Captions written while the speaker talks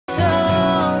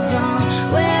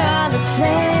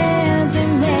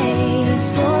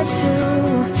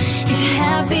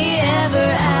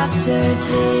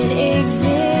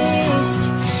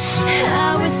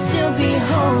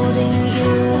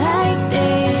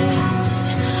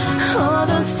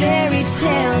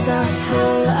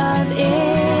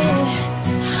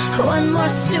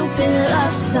stupid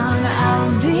love song,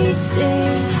 I'll be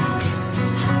sick.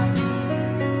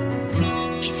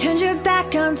 You turned your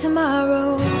back on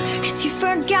tomorrow, 'cause you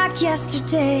forgot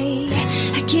yesterday.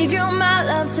 I gave you my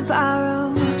love to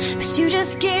borrow, but you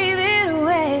just gave it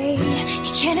away.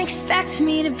 You can't expect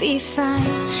me to be fine,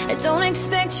 I don't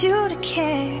expect you to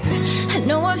care. I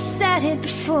know I've said it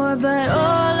before, but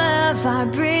all of our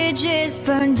bridges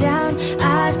burned down.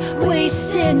 I've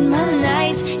wasted my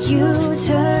nights, you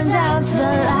turned out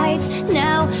the lights.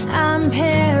 Now I'm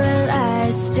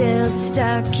paralyzed, still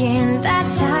stuck in that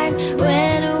time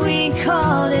when we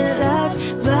called it love.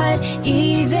 But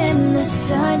even the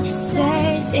sun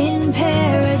sets in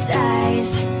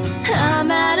paradise.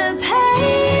 I'm at a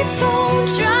payphone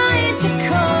trying to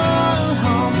call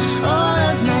home. All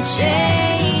of my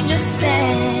change I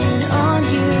spent on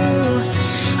you.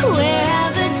 Where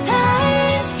have the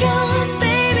times gone,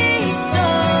 baby? It's so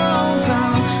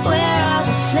gone. Where are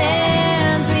the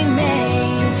plans we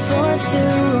made for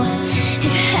two?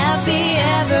 If happy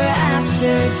ever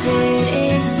after did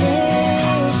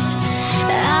exist,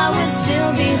 I would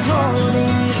still be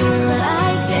holding you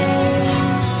like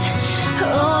this.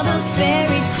 All those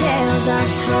fairy tales are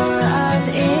full of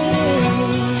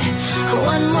it.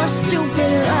 One more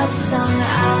stupid love song,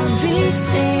 I'll be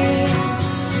singing.